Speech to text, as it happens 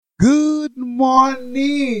Good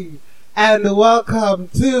morning and welcome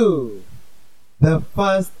to the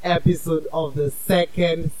first episode of the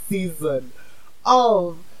second season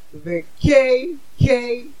of the KKKKK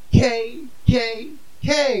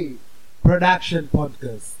production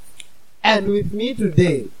podcast. And with me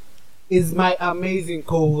today is my amazing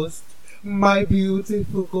co-host, my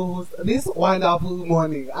beautiful co-host, this wonderful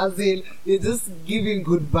morning. As in, you're just giving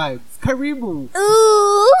good vibes. Karibu.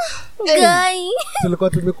 Ooh, guy. Tulikuwa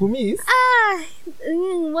tumekumiss.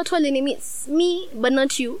 What walinimiss? Me, but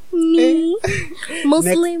not you. Me.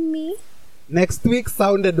 Mostly me. Next week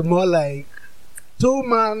sounded more like 2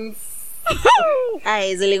 months.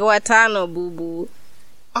 Zilikuwa tano, boo.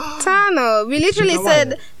 Tano. We literally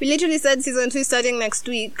said season 2 starting next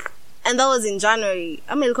week. And that was in January.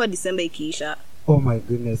 Ilikuwa December ikiisha. Oh my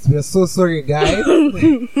goodness. We are so sorry, guys.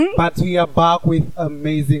 But we are back with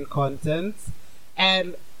amazing content.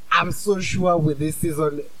 And I'm so sure with this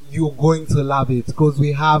season, you're going to love it. Because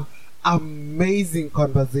we have amazing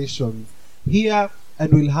conversations here.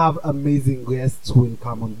 And we'll have amazing guests who will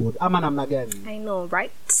come on board. Namnagani. I know,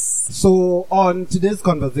 right? So on today's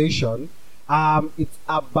conversation, it's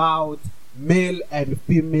about male and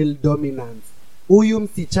female dominance. Huyu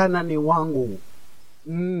msichana ni wangu.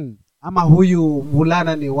 Ama huyu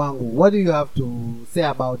mvulana ni wangu. What do you have to say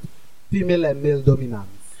about female and male dominance?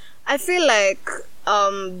 I feel like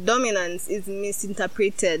dominance is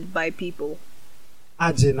misinterpreted by people.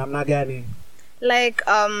 Aje namna gani? Like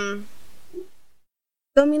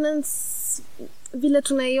dominance vile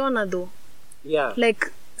tunaiona though. Yeah.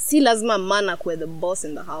 Like si lazima man akuwe the boss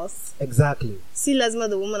in the house. Exactly. Si lazima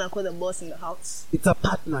the woman akuwe the boss in the house. It's a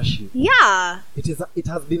partnership. Yeah. It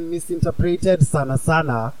has been misinterpreted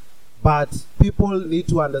sana, but people need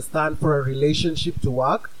to understand for a relationship to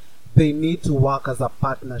work, they need to work as a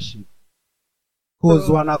partnership. Because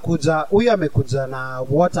wanakuja, huyu amekuja na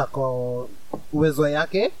what ako uwezo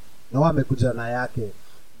yake, na huyu amekuja na yake.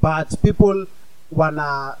 But people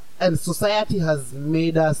and society has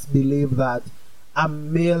made us believe that a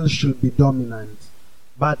male should be dominant,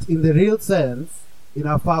 but in the real sense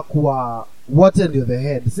inafaa kuwa wote ndio the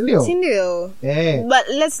head, sindio? But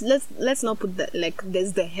let's not put that like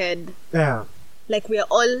there's the head. Yeah, like we are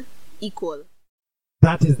all equal.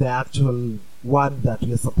 That is the actual word that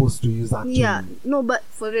we're supposed to use actually. Yeah, no, but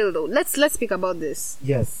for real though, let's speak about this.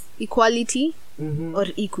 Yes. Equality or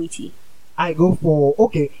equity? I go for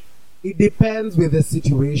it depends with the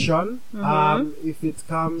situation. If it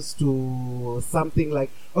comes to something like,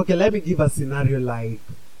 let me give a scenario like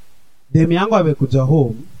demi yangu amekuja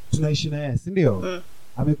home, tunaishi na yeye, si ndio?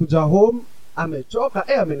 Amekuja home, amechoka,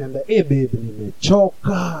 ameniambia, babe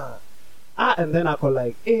nimechoka. And then ako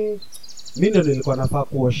like, mimi ndo nilikuwa nafaa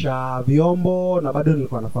kuosha vyombo na bado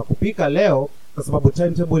nilikuwa nafaa kupika leo kwa sababu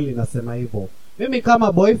timetable inasema hivyo. Mimi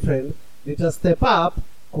kama boyfriend nita step up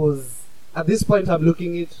cause at this point I'm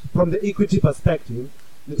looking it from the equity perspective.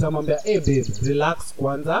 Nitamwambia, babe, relax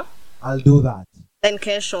kwanza, I'll do that. Then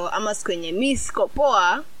kesho ama kwenye miss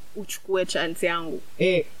kopoa uchukue chance yangu.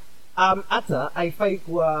 Ata haifai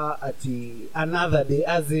kuwa ati another day,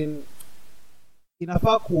 as in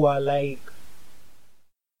inafaa kuwa like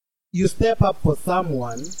you step up for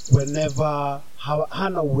someone whenever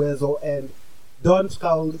hana uwezo, and don't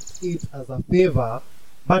count it as a favor,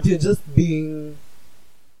 but you're just being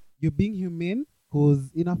humane because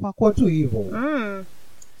inafaa kuwa tu hivyo.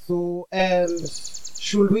 So, and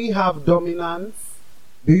should we have dominance?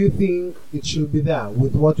 Do you think it should be there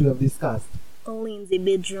with what we have discussed? Only in the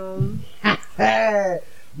bedroom.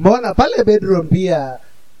 Mbona pale bedroom pia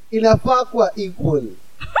inafaa kuwa equal.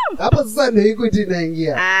 Hapo sasa ndio equity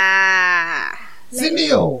inaingia. Si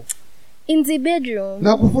ndio? In the bedroom.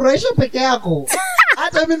 Na kufurahisha peke yako.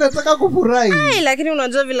 Hata mimi nataka kufurahi. Lakini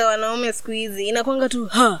unajua vile wanaume siku hizi inakuanga tu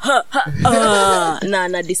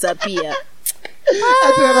na disappear.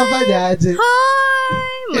 Ati wanafanya aje?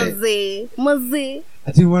 Mazee.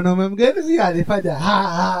 Ati mwanaume mgeni si alifanya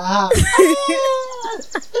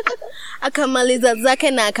akamaliza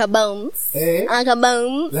zake na akabounce.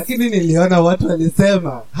 Lakini niliona watu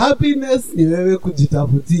walisema happiness ni wewe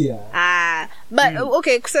kujitafutia. But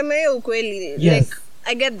kusema hiyo ukweli, yes. Like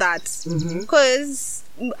I get that because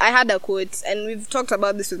I had a quote and we've talked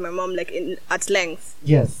about this with my mom like at length.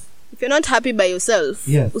 Yes. If you're not happy by yourself,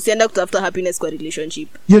 usienda kutafuta happiness kwa relationship.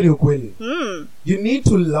 Hiyo ni ukweli. You need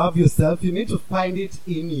to love yourself, you need to find it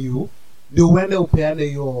in you. Do uende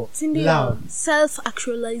upeane your love. Self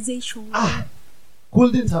actualization.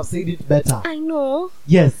 Couldn't have said it better. I know.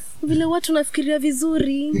 Yes. Vile watu nafikiria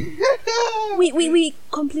vizuri. we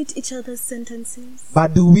complete each other's sentences.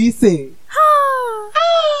 But do we say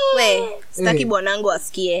We, sitaki bwanangu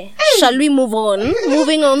asikie. Shall we move on?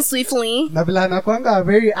 Moving on swiftly. Na vile anakuanga a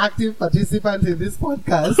very active participant in this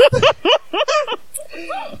podcast.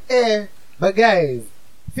 But guys,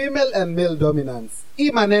 female and male dominance.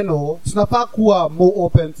 Hii maneno tunafaa kuwa more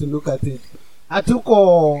open to look at it.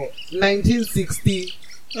 Hatuko 1960.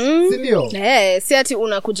 Sindio? Si ati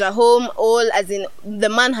unakuja home all as in the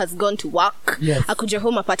man has gone to work. Yes. Akuja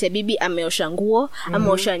home apate bibi ameosha nguo,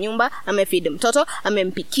 ameosha nyumba, amefeed mtoto,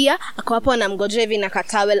 amempikia, ako hapo anamgoja hivi na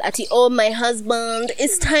katawel ati oh my husband,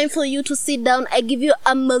 it's time for you to sit down, I give you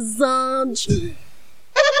a massage.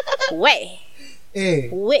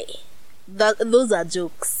 Those are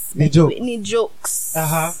jokes. Ni jokes. Ni jokes.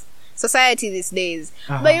 Uh-huh. Society these days.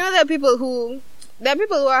 But you know there are people who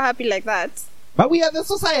are happy like that. But we are the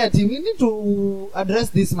society. We need to address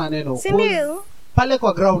this maneno. Sindio? Pale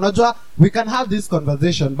kwa ground. Unajua, we can have this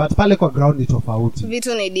conversation, but pale kwa ground ni tofauti.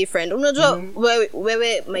 Vitu ni different. Unajua,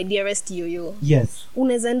 wewe, my dearest yoyo. Yes.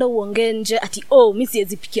 Unazaenda uongee nje ati, oh, mi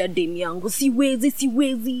siwezi pikia demu yangu. Siwezi.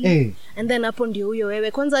 And then hapo ndio huyo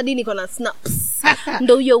wewe. Kwanza hadi niko na snaps.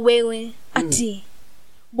 Ndio huyo wewe. Ati,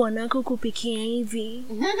 bwanako kupikia hivi.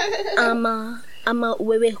 Ama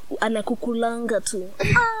wewe anakukulanga tu.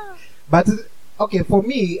 But okay, for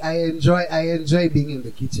me, I enjoy being in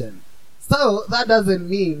the kitchen. So that doesn't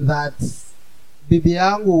mean that bibi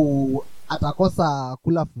yangu atakosa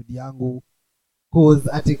kula food yangu cause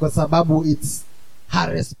ati kwa sababu it's her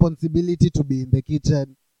responsibility to be in the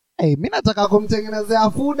kitchen. Mimi nataka kumtengenezea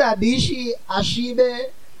food, adishi, ashibe,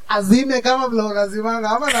 azime kama vile unazimanga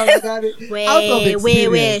ama na gani.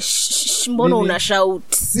 Wewe mbona una shout?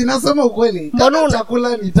 Sinasema ukweli. Kama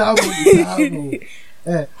chakula ni tamu.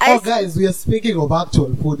 Guys, we are speaking of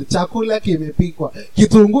actual food. Chakula kimepikwa,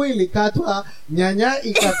 kitunguu ilikatwa, nyanya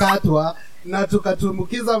ikakatwa, na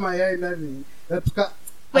tukatumbukiza mayai ndani.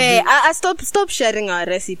 Stop sharing our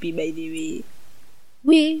recipe, by the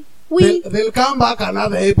way. They'll come back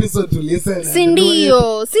another episode to listen.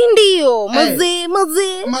 Sindio. Maze.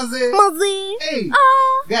 Hey.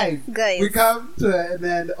 Guys, we come to the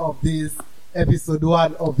end of this episode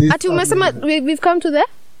 1 of this. Ati umesema we've come to the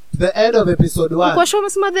end of episode 1. Kwa show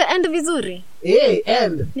umesema the end vizuri?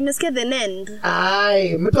 End. Nimesikia the end.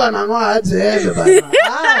 Mtu anangoa aje end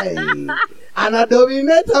bana. Ana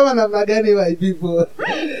dominate ama namna gani my people.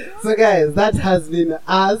 So guys, that has been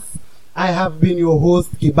us. I have been your host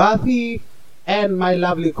Kibathi and my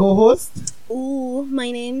lovely co-host.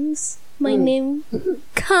 My name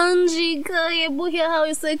Kanji Kayebu. Hear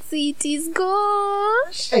how sexy it is,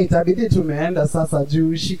 gosh. Itabidi tumeenda sasa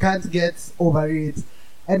juu. She can't get over it.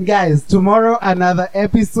 And guys, tomorrow another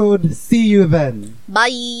episode. See you then.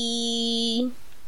 Bye.